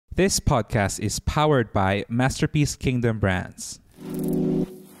This podcast is powered by Masterpiece Kingdom Brands.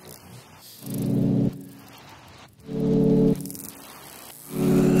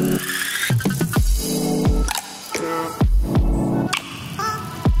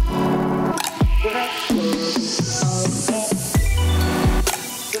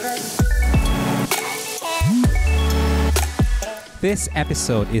 This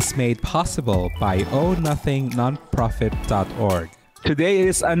episode is made possible by OhNothingNonprofit.org. Today it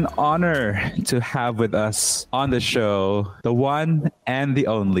is an honor to have with us on the show the one and the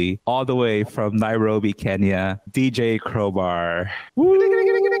only, all the way from Nairobi, Kenya, DJ Krowbar.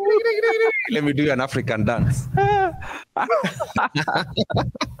 Let me do an African dance.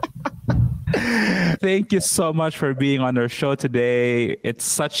 Thank you so much for being on our show today. It's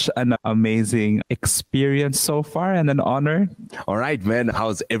such an amazing experience so far and an honor. All right, man.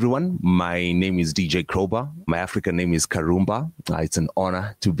 How's everyone? My name is DJ Krowbar. My African name is Krowbar. It's an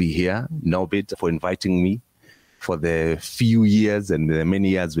honor to be here. Nobit for inviting me for the few years and the many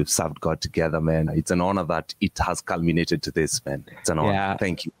years we've served God together, man. It's an honor that it has culminated to this, man. It's an honor. Yeah.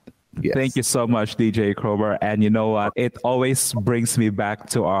 Thank you. Yes. Thank you so much, DJ Krowbar. And you know what? It always brings me back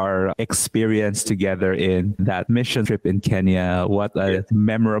to our experience together in that mission trip in Kenya. What a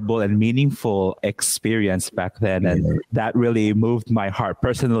memorable and meaningful experience back then. And that really moved my heart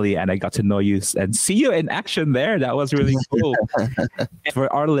personally. And I got to know you and see you in action there. That was really cool. For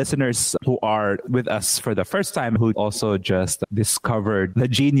our listeners who are with us for the first time, who also just discovered the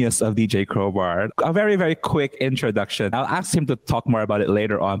genius of DJ Krowbar, a very, very quick introduction. I'll ask him to talk more about it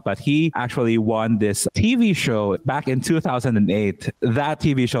later on, but he actually won this TV show back in 2008. That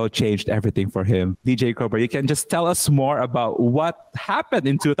TV show changed everything for him. DJ Krowbar, you can just tell us more about what happened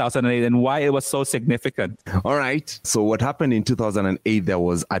in 2008 and why it was so significant. All right. So what happened in 2008, there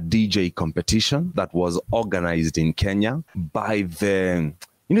was a DJ competition that was organized in Kenya by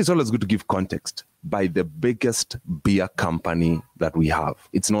it's always good to give context, by the biggest beer company that we have.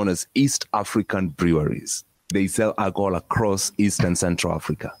 It's known as East African Breweries. They sell alcohol across East and Central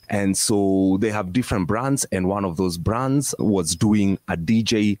Africa. And so they have different brands. And one of those brands was doing a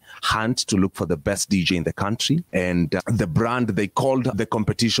DJ hunt to look for the best DJ in the country. And the brand, they called the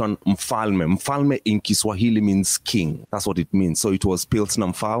competition Mfalme. Mfalme in Kiswahili means king. That's what it means. So it was Pilsner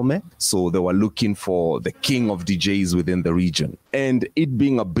Mfalme. So they were looking for the king of DJs within the region. And it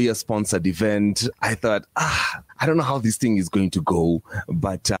being a beer sponsored event, I thought, I don't know how this thing is going to go,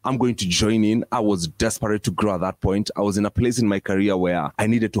 but I'm going to join in. I was desperate to grow at that point. I was in a place in my career where I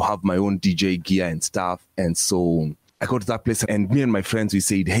needed to have my own DJ gear and stuff. And so I got to that place and me and my friends, we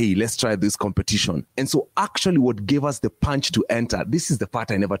said, hey, let's try this competition. And so actually what gave us the punch to enter, this is the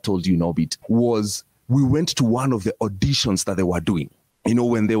part I never told you, Nobit, was we went to one of the auditions that they were doing. You know,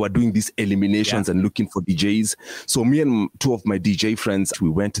 when they were doing these eliminations and looking for DJs. So me and two of my DJ friends, we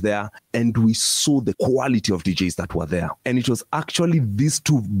went there and we saw the quality of DJs that were there. And it was actually these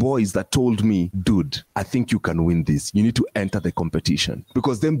two boys that told me, dude, I think you can win this. You need to enter the competition.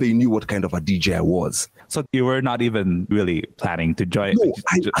 Because then they knew what kind of a DJ I was. So you were not even really planning to join? No,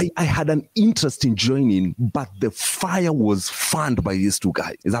 I had an interest in joining, but the fire was fanned by these two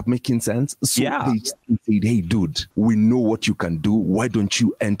guys. Is that making sense? So they said, hey, dude, we know what you can do. Why don't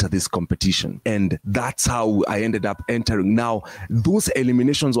you enter this competition? And that's how I ended up entering. Now, those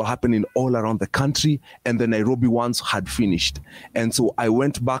eliminations were happening all around the country, and the Nairobi ones had finished. And so I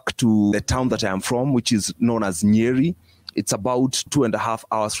went back to the town that I am from, which is known as Nyeri. It's about 2.5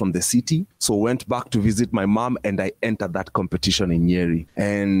 hours from the city. So went back to visit my mom and I entered that competition in Nyeri.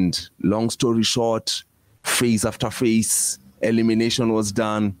 And long story short, phase after phase, elimination was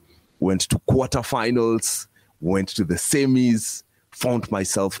done, went to quarterfinals, went to the semis, found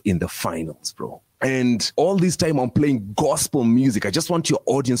myself in the finals, bro. And all this time I'm playing gospel music. I just want your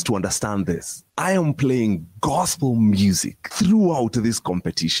audience to understand this. I am playing gospel music throughout this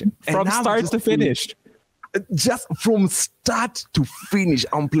competition. From start to finish. Just from start to finish,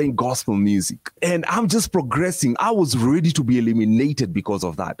 I'm playing gospel music and I'm just progressing. I was ready to be eliminated because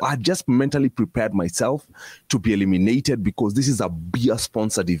of that. I just mentally prepared myself to be eliminated because this is a beer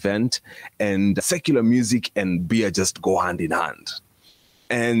sponsored event and secular music and beer just go hand in hand.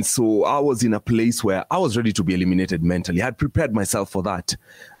 And so I was in a place where I was ready to be eliminated mentally. I had prepared myself for that.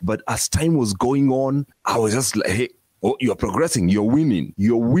 But as time was going on, I was just like, hey, oh, you're progressing, you're winning.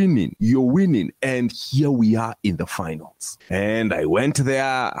 And here we are in the finals. And I went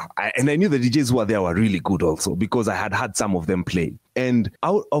there, and I knew the DJs who were there were really good also because I had had some of them play. And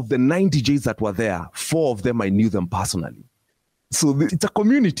out of the 9 DJs that were there, 4 of them, I knew them personally. So it's a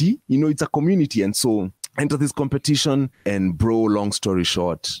community, it's a community. And so enter this competition and bro, long story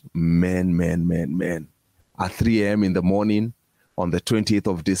short, man, at 3 a.m. in the morning, on the 28th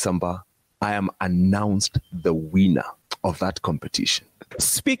of December, I am announced the winner of that competition.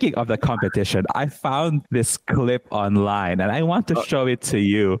 Speaking of the competition, I found this clip online and I want to show it to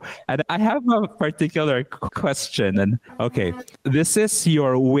you. And I have a particular question. And okay, this is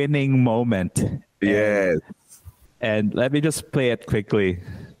your winning moment. Yes. And let me just play it quickly.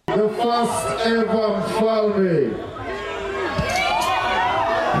 The first ever Falme.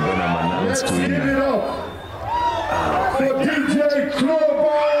 And then I'm announced Let's give it winner. up for DJ Krowbar.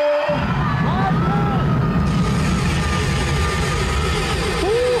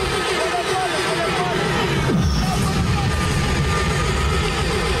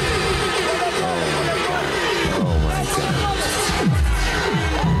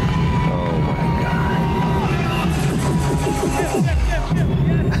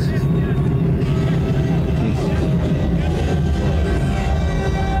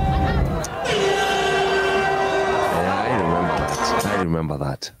 I remember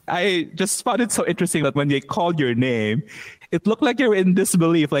that. I just found it so interesting that when they called your name, it looked like you're in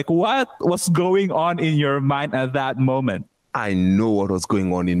disbelief. Like, what was going on in your mind at that moment? I know what was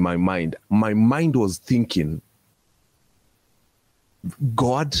going on in my mind. My mind was thinking,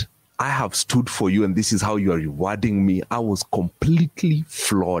 God, I have stood for you and this is how you are rewarding me. I was completely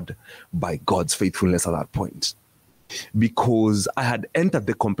floored by God's faithfulness at that point because I had entered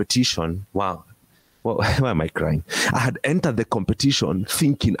the competition. Wow. Well, why am I crying? I had entered the competition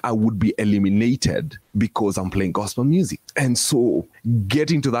thinking I would be eliminated because I'm playing gospel music. And so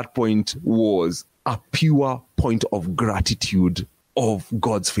getting to that point was a pure point of gratitude of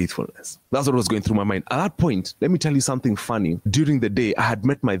God's faithfulness. That's what was going through my mind. At that point, let me tell you something funny. During the day, I had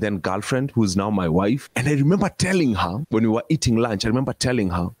met my then girlfriend, who's now my wife. And I remember telling her, when we were eating lunch, I remember telling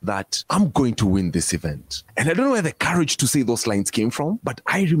her that I'm going to win this event. And I don't know where the courage to say those lines came from, but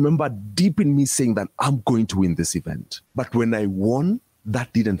I remember deep in me saying that I'm going to win this event. But when I won,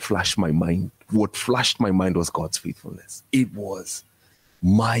 that didn't flash my mind. What flashed my mind was God's faithfulness. It was,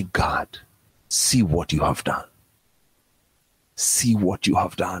 my God, see what you have done. See what you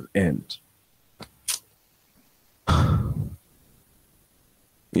have done. And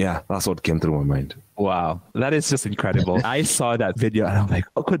yeah, that's what came through my mind. Wow, that is just incredible. I saw that video and I'm like,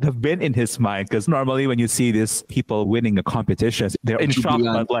 what could have been in his mind? Because normally when you see these people winning a competition, they're in shock,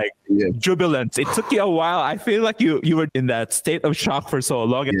 but like jubilant. It took you a while. I feel like you were in that state of shock for so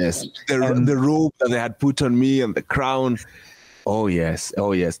long. Yes, the robe that they had put on me and the crown. Oh yes,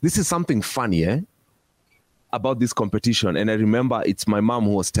 oh yes. This is something funny, about this competition. And I remember it's my mom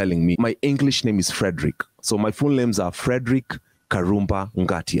who was telling me, my English name is Frederick. So my full names are Frederick Karumba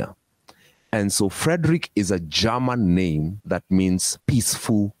Ngatia. And so Frederick is a German name that means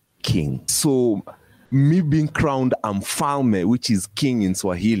peaceful king. So me being crowned Mfalme, which is king in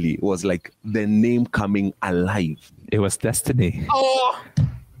Swahili, was like the name coming alive. It was destiny.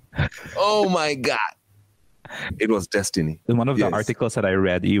 Oh my God. It was destiny. In one of the articles that I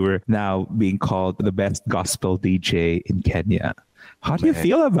read, you were now being called the best gospel DJ in Kenya. How do you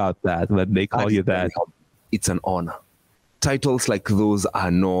feel about that when they call you that? It's an honor. Titles like those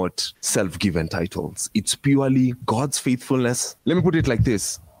are not self-given titles. It's purely God's faithfulness. Let me put it like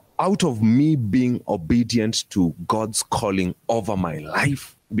this. Out of me being obedient to God's calling over my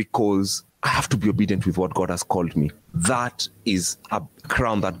life, because I have to be obedient with what God has called me. That is a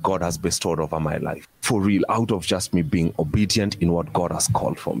crown that God has bestowed over my life. For real, out of just me being obedient in what God has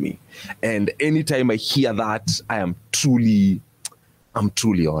called for me. And anytime I hear that, I'm truly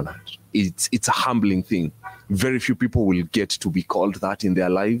honored. It's a humbling thing. Very few people will get to be called that in their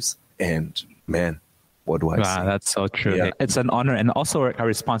lives. And man, what do I say? That's so true. Yeah. It's an honor and also a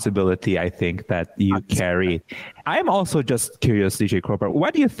responsibility, I think, that you carry. I'm also just curious, DJ Krowbar,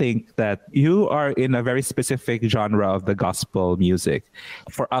 why do you think that you are in a very specific genre of the gospel music?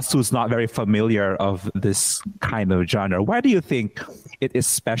 For us who's not very familiar of this kind of genre, why do you think it is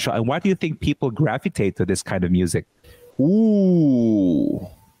special? And why do you think people gravitate to this kind of music? Ooh.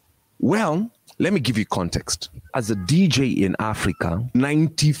 Well, let me give you context. As a DJ in Africa,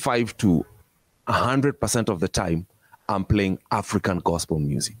 95 to 100% of the time, I'm playing African gospel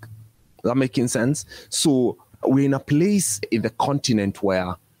music. Is that making sense? So we're in a place in the continent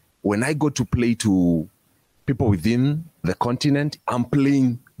where when I go to play to people within the continent, I'm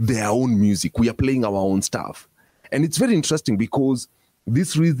playing their own music. We are playing our own stuff. And it's very interesting because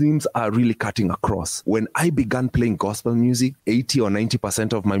these rhythms are really cutting across. When I began playing gospel music, 80 or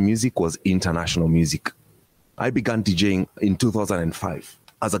 90% of my music was international music. I began DJing in 2005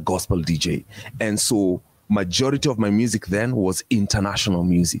 as a gospel DJ. And so majority of my music then was international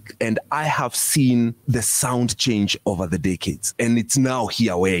music. And I have seen the sound change over the decades. And it's now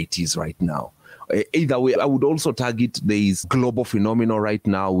here where it is right now. Either way, I would also target this global phenomenon right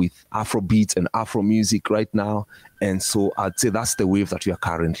now with Afrobeats and Afro music right now. And so I'd say that's the wave that we are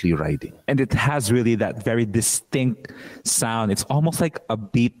currently riding. And it has really that very distinct sound. It's almost like a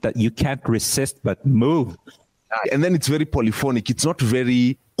beat that you can't resist but move. And then it's very polyphonic. It's not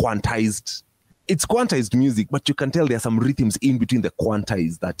very quantized. It's quantized music, but you can tell there are some rhythms in between the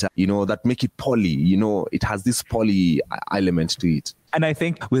quantized that, that make it poly. It has this poly element to it. And I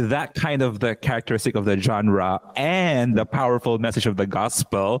think with that kind of the characteristic of the genre and the powerful message of the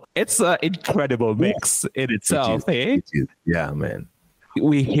gospel, it's an incredible mix in itself. It is. Yeah, man.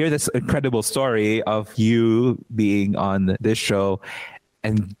 We hear this incredible story of you being on this show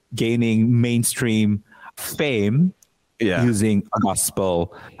and gaining mainstream fame using a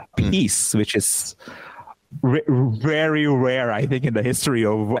gospel piece, which is very rare, I think, in the history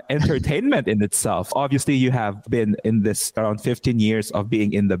of entertainment in itself. Obviously, you have been in this around 15 years of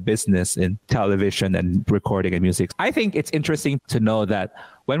being in the business in television and recording and music. I think it's interesting to know that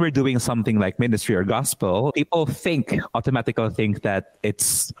when we're doing something like ministry or gospel, people automatically think that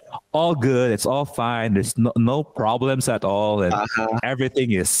it's all good, it's all fine, there's no problems at all, and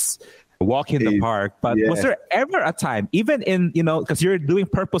everything is walk in the park. But was there ever a time, even in, because you're doing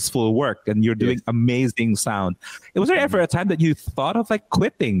purposeful work and you're doing amazing sound, was there ever a time that you thought of like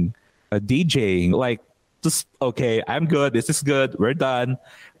quitting DJing, like just, okay, I'm good, this is good, we're done?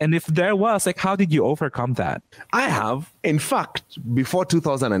 And if there was, like, how did you overcome that? I have. In fact, before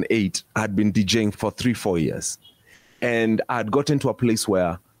 2008, I had been DJing for 3-4 years. And I had gotten to a place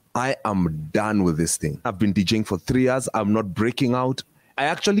where I am done with this thing. I've been DJing for 3 years. I'm not breaking out. I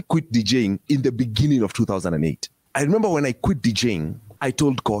actually quit DJing in the beginning of 2008. I remember when I quit DJing, I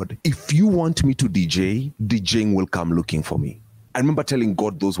told God, if you want me to DJ, DJing will come looking for me. I remember telling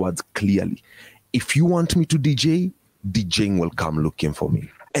God those words clearly. If you want me to DJ, DJing will come looking for me.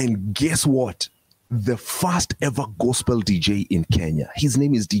 And guess what? The first ever gospel DJ in Kenya, his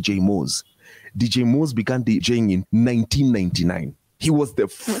name is DJ Mose. DJ Mose began DJing in 1999. He was the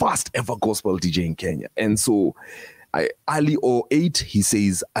first ever gospel DJ in Kenya. And so early 2008, he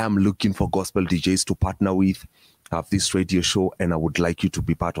says, I am looking for gospel DJs to partner with, have this radio show, and I would like you to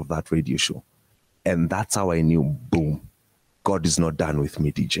be part of that radio show. And that's how I knew, boom, God is not done with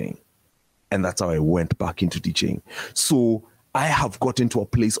me DJing. And that's how I went back into DJing. So I have gotten to a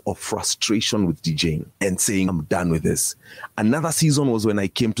place of frustration with DJing and saying, I'm done with this. Another season was when I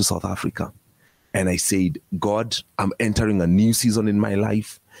came to South Africa. And I said, God, I'm entering a new season in my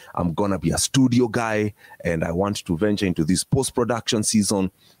life. I'm going to be a studio guy, and I want to venture into this post-production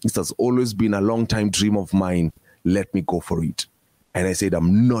season. This has always been a long-time dream of mine. Let me go for it. And I said,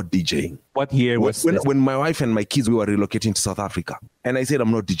 I'm not DJing. What year was this? When my wife and my kids, we were relocating to South Africa. And I said,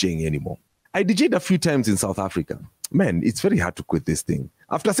 I'm not DJing anymore. I DJed a few times in South Africa. Man, it's very hard to quit this thing.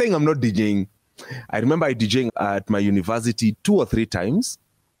 After saying I'm not DJing, I remember I DJing at my university 2 or 3 times.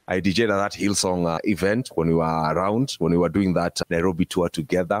 I DJed at that Hillsong event when we were around, when we were doing that Nairobi tour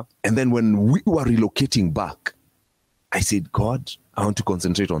together. And then when we were relocating back, I said, God, I want to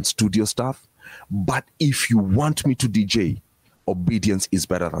concentrate on studio stuff. But if you want me to DJ, obedience is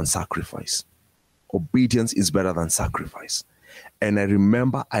better than sacrifice. Obedience is better than sacrifice. And I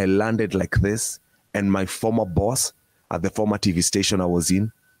remember I landed like this, and my former boss at the former TV station I was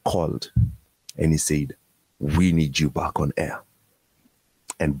in called, and he said, we need you back on air.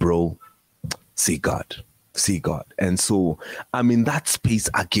 And bro, see God. And so I'm in that space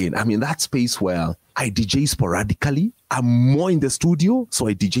again. I'm in that space where I DJ sporadically. I'm more in the studio, so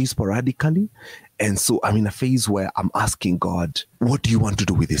I DJ sporadically. And so I'm in a phase where I'm asking God, what do you want to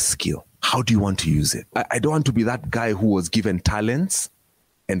do with this skill? How do you want to use it? I don't want to be that guy who was given talents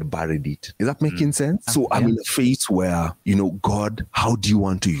and buried it. Is that making sense? So I'm in a phase where, God, how do you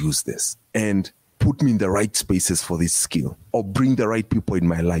want to use this? And put me in the right spaces for this skill, or bring the right people in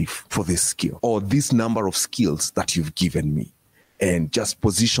my life for this skill, or this number of skills that you've given me, and just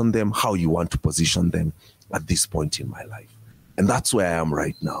position them how you want to position them at this point in my life. And that's where I am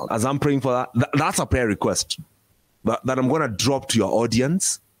right now. As I'm praying for that, that's a prayer request that I'm going to drop to your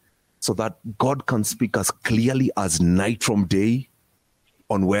audience so that God can speak as clearly as night from day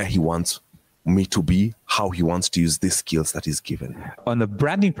on where he wants me to be, how he wants to use these skills that he's given. On the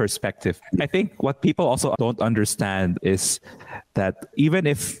branding perspective, I think what people also don't understand is that even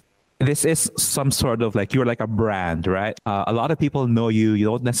if this is some sort of like, you're like a brand, right? A lot of people know you. You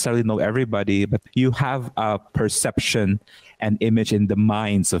don't necessarily know everybody, but you have a perception and image in the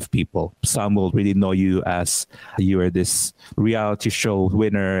minds of people. Some will really know you as you are this reality show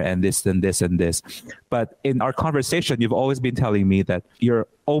winner and this and this and this. But in our conversation, you've always been telling me that you're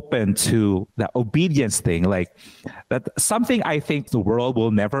open to the obedience thing, like that something I think the world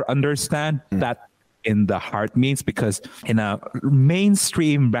will never understand that in the heart means, because in a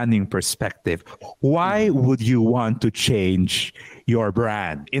mainstream branding perspective, why would you want to change your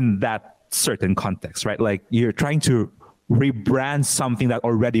brand in that certain context, right? Like you're trying to rebrand something that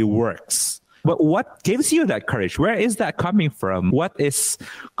already works. But what gives you that courage? Where is that coming from? What is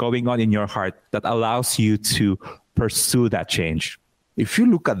going on in your heart that allows you to pursue that change? If you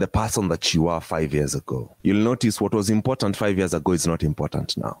look at the person that you are 5 years ago, you'll notice what was important 5 years ago is not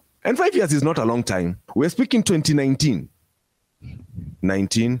important now. And 5 years is not a long time. We're speaking 2019.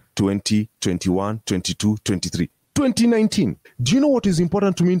 19, 20, 21, 22, 23. 2019. Do you know what is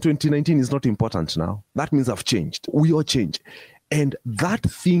important to me in 2019 is not important now? That means I've changed. We all change. And that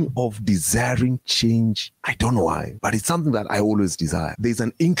thing of desiring change, I don't know why, but it's something that I always desire. There's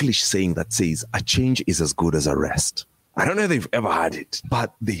an English saying that says, a change is as good as a rest. I don't know if you've ever heard it,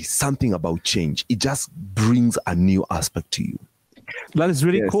 but there's something about change. It just brings a new aspect to you. That is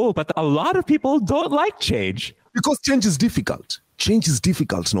really cool, but a lot of people don't like change. Because change is difficult. Change is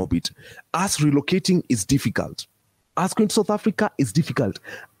difficult, Norbit. Us relocating is difficult. Us going to South Africa is difficult.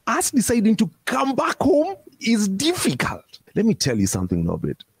 Us deciding to come back home is difficult. Let me tell you something,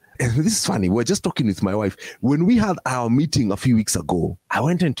 Norbit. And this is funny. We're just talking with my wife. When we had our meeting a few weeks ago, I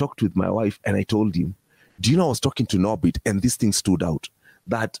went and talked with my wife and I told him, do you know, I was talking to Norbit and this thing stood out,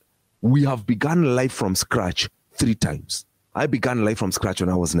 that we have begun life from scratch 3 times. I began life from scratch when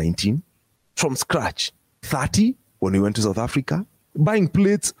I was 19. From scratch. 30 when we went to South Africa. Buying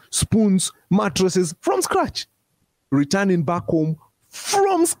plates, spoons, mattresses from scratch. Returning back home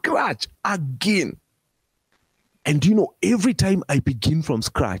from scratch again. And you know, every time I begin from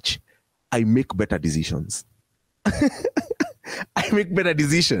scratch, I make better decisions. I make better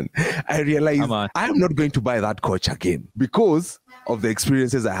decisions. I realize I'm not going to buy that coach again because of the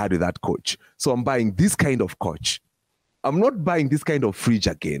experiences I had with that coach. So I'm buying this kind of coach. I'm not buying this kind of fridge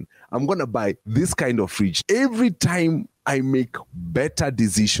again. I'm going to buy this kind of fridge. Every time I make better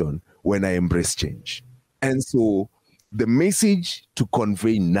decision when I embrace change. And so the message to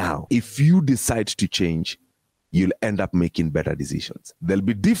convey now, if you decide to change, you'll end up making better decisions. They'll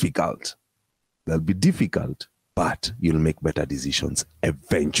be difficult, but you'll make better decisions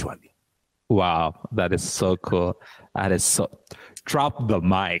eventually. Wow, that is so cool. That is so... Drop the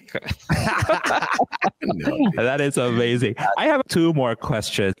mic. That is amazing. I have 2 more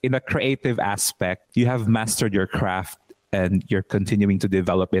questions. In a creative aspect, you have mastered your craft and you're continuing to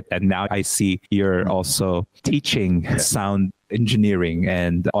develop it. And now I see you're also teaching sound engineering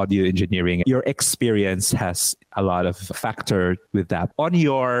and audio engineering. Your experience has a lot of factor with that. On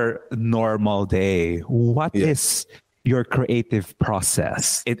your normal day, what is your creative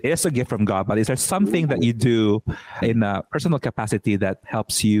process? It is a gift from God, but is there something that you do in a personal capacity that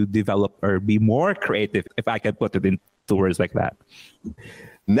helps you develop or be more creative, if I can put it into words like that?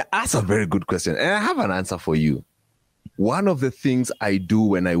 Now, that's a very good question. And I have an answer for you. One of the things I do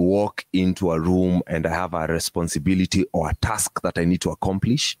when I walk into a room and I have a responsibility or a task that I need to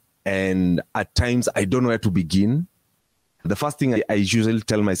accomplish, and at times I don't know where to begin, the first thing I usually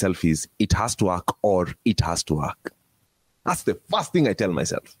tell myself is, it has to work or it has to work. That's the first thing I tell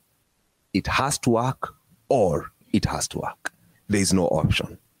myself. It has to work or it has to work. There is no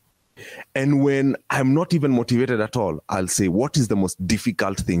option. And when I'm not even motivated at all, I'll say, what is the most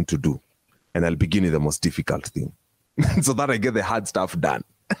difficult thing to do? And I'll begin with the most difficult thing so that I get the hard stuff done.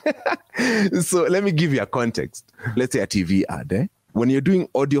 So let me give you a context. Let's say a TV ad. When you're doing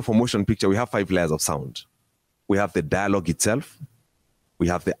audio for motion picture, we have 5 layers of sound. We have the dialogue itself. We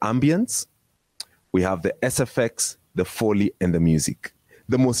have the ambience. We have the SFX, the Foley, and the music.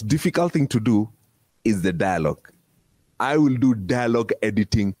 The most difficult thing to do is the dialogue. I will do dialogue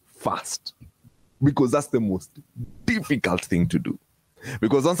editing first because that's the most difficult thing to do.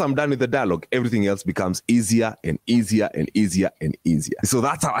 Because once I'm done with the dialogue, everything else becomes easier and easier and easier and easier. So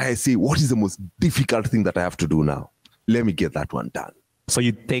that's how I say, what is the most difficult thing that I have to do now? Let me get that one done. So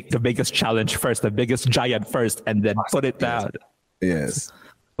you take the biggest challenge first, the biggest giant first, and then put it down. Yes.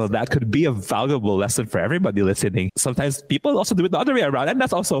 Well, that could be a valuable lesson for everybody listening. Sometimes people also do it the other way around, and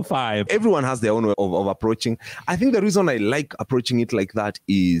that's also fine. Everyone has their own way of approaching. I think the reason I like approaching it like that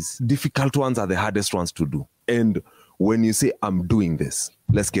is difficult ones are the hardest ones to do. And when you say, I'm doing this,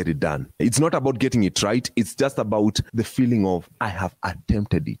 let's get it done. It's not about getting it right. It's just about the feeling of, I have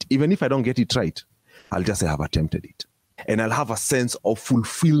attempted it. Even if I don't get it right, I'll just say I have attempted it. And I'll have a sense of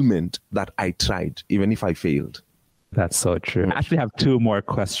fulfillment that I tried, even if I failed. That's so true. I actually have 2 more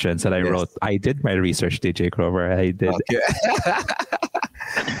questions that I wrote. I did my research, DJ Krowbar. I did. Okay.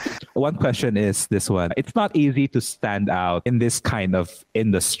 One question is this one. It's not easy to stand out in this kind of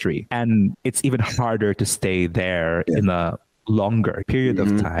industry, and it's even harder to stay there in a longer period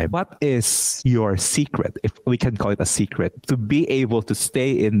of time. What is your secret, if we can call it a secret, to be able to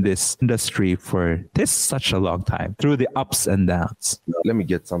stay in this industry for such a long time through the ups and downs? Let me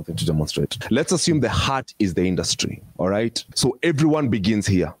get something to demonstrate. Let's assume the heart is the industry. All right. So everyone begins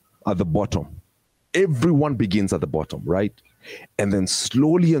here at the bottom. Everyone begins at the bottom, right? And then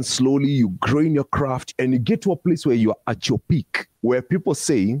slowly and slowly you grow in your craft and you get to a place where you are at your peak, where people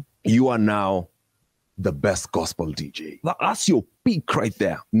say you are now the best gospel DJ. That's your peak right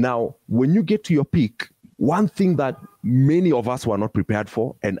there. Now, when you get to your peak, one thing that many of us were not prepared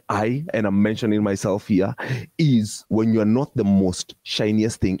for, and I'm mentioning myself here, is when you're not the most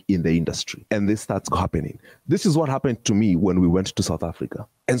shiniest thing in the industry. And this starts happening. This is what happened to me when we went to South Africa.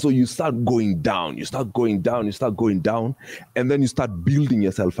 And so you start going down, and then you start building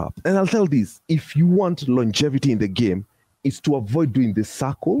yourself up. And I'll tell this, if you want longevity in the game, is to avoid doing the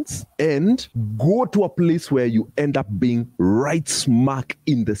circles and go to a place where you end up being right smack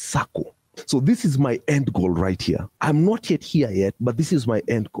in the circle. So this is my end goal right here. I'm not yet here yet, but this is my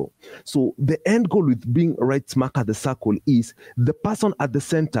end goal. So the end goal with being right smack at the circle is the person at the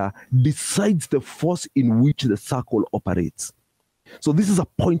center decides the force in which the circle operates. So this is a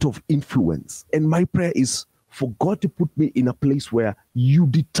point of influence. And my prayer is for God to put me in a place where you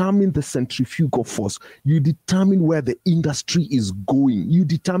determine the centrifugal force. You determine where the industry is going. You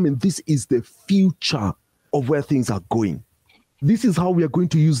determine this is the future of where things are going. This is how we are going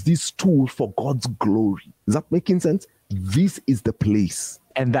to use this tool for God's glory. Is that making sense? This is the place.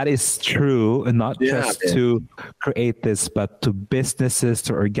 And that is true, not just to create this, but to businesses,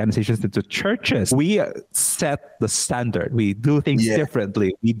 to organizations, and to churches. We set the standard. We do things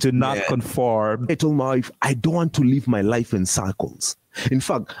differently. We do not conform. I told my wife, I don't want to live my life in cycles. In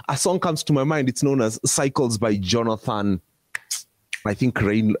fact, a song comes to my mind. It's known as Cycles by Jonathan, I think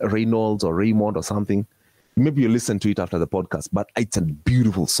Reynolds or Raymond or something. Maybe you listen to it after the podcast, but it's a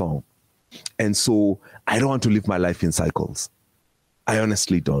beautiful song. And so I don't want to live my life in cycles. I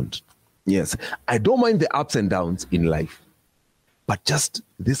honestly don't. Yes, I don't mind the ups and downs in life, but just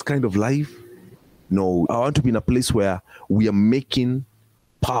this kind of life, no. I want to be in a place where we are making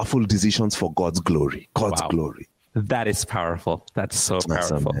powerful decisions for God's glory. God's glory. That is powerful. That's so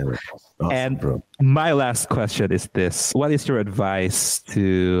powerful. Awesome, and bro. My last question is this. What is your advice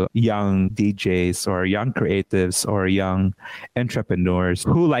to young DJs or young creatives or young entrepreneurs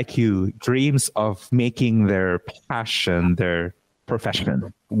who, like you, dreams of making their passion their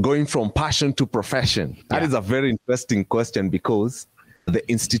profession? Going from passion to profession. That is a very interesting question, because the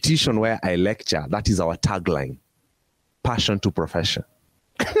institution where I lecture, that is our tagline. Passion to profession.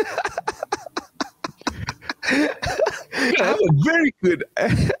 I have a very good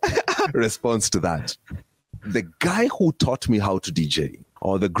response to that. The guy who taught me how to DJ,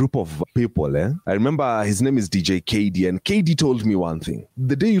 or the group of people, I remember his name is DJ KD, and KD told me one thing.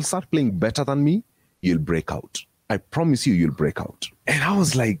 The day you start playing better than me, you'll break out. I promise you'll break out. And I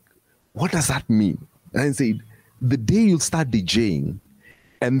was like, what does that mean? And I said, the day you'll start DJing,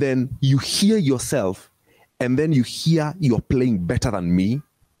 and then you hear yourself, and then you hear you're playing better than me,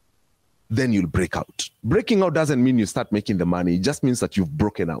 then you'll break out. Breaking out doesn't mean you start making the money. It just means that you've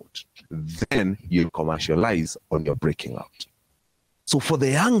broken out. Then you'll commercialize on your breaking out. So for the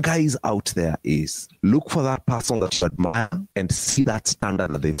young guys out there is look for that person that you admire and see that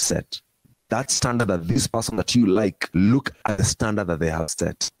standard that they've set. That standard that this person that you like, look at the standard that they have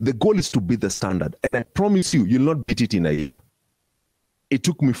set. The goal is to beat the standard. And I promise you, you'll not beat it in a year. It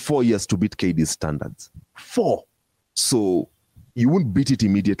took me 4 years to beat KD's standards. 4. So you won't beat it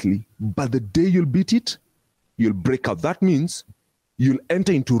immediately, but the day you'll beat it, you'll break out. That means you'll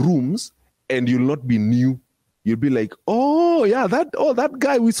enter into rooms and you'll not be new. You'll be like, that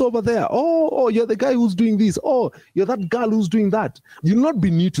guy we saw over there. Oh, you're the guy who's doing this. Oh, you're that girl who's doing that. You'll not be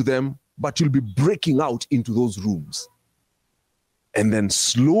new to them, but you'll be breaking out into those rooms. And then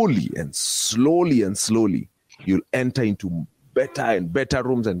slowly, you'll enter into better and better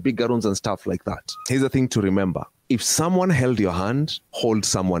rooms and bigger rooms and stuff like that. Here's the thing to remember. If someone held your hand, hold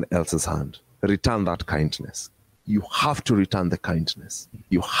someone else's hand. Return that kindness. You have to return the kindness.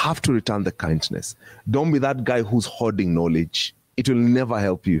 You have to return the kindness. Don't be that guy who's hoarding knowledge. It will never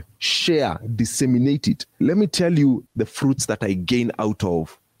help you. Share, disseminate it. Let me tell you the fruits that I gain out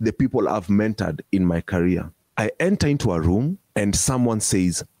of the people I've mentored in my career. I enter into a room and someone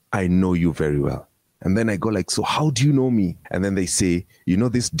says, I know you very well. And then I go like, so how do you know me? And then they say, you know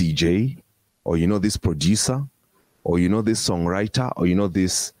this DJ, or you know this producer, or you know this songwriter, or you know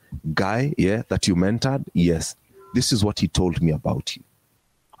this guy, that you mentored? Yes. This is what he told me about you.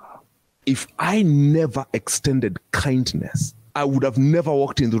 If I never extended kindness, I would have never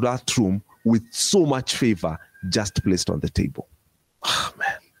walked into that room with so much favor just placed on the table. Oh,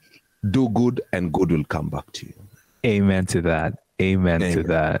 man. Do good and good will come back to you. Amen to that. Amen to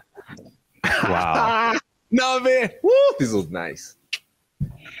that. Wow. No, man. Woo, this was nice.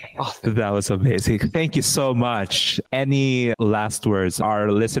 Oh, that was amazing. Thank you so much. Any last words?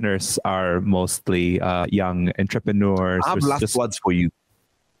 Our listeners are mostly young entrepreneurs. I have last words for you.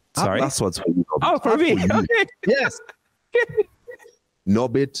 Sorry? Last words for you. Oh, for me? Okay. Yes.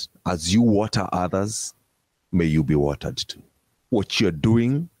 Norbit, as you water others, may you be watered too. What you're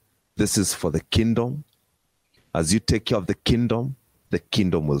doing, this is for the kingdom. As you take care of the kingdom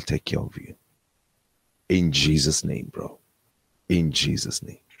will take care of you. In Jesus' name, bro. In Jesus'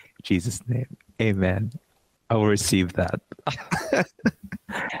 name. Jesus' name. Amen. I will receive that.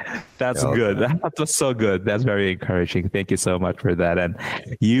 That's good. That was so good. That's very encouraging. Thank you so much for that. And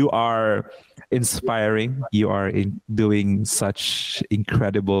you are inspiring. You are doing such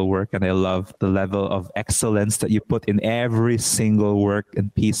incredible work. And I love the level of excellence that you put in every single work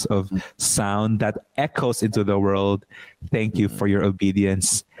and piece of sound that echoes into the world. Thank you for your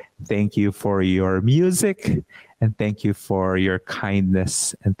obedience. Thank you for your music. And thank you for your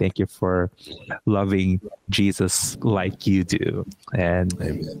kindness. And thank you for loving Jesus like you do. And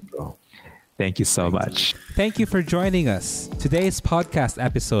Amen, bro. Thank you so much. Thank you for joining us. Today's podcast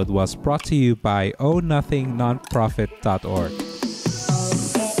episode was brought to you by OhNothingNonprofit.org.